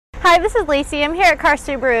Hi, this is Lacey. I'm here at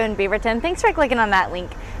SUBARU in Beaverton. Thanks for clicking on that link.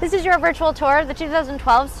 This is your virtual tour of the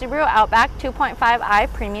 2012 Subaru Outback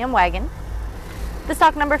 2.5i Premium Wagon. The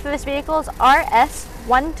stock number for this vehicle is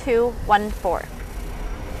RS1214.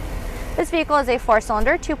 This vehicle is a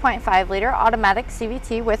 4-cylinder, 2.5-liter automatic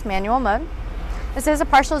CVT with manual mode. This is a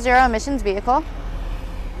partial zero emissions vehicle.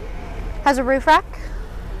 Has a roof rack,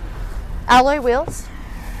 alloy wheels,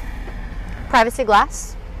 privacy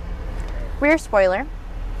glass, rear spoiler,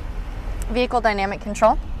 vehicle dynamic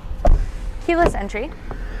control, keyless entry,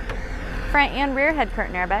 front and rear head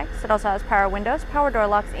curtain airbags. It also has power windows, power door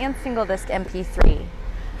locks, and single disc MP3.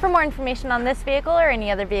 For more information on this vehicle or any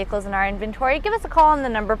other vehicles in our inventory, give us a call on the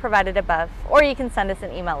number provided above, or you can send us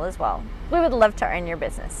an email as well. We would love to earn your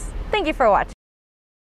business. Thank you for watching.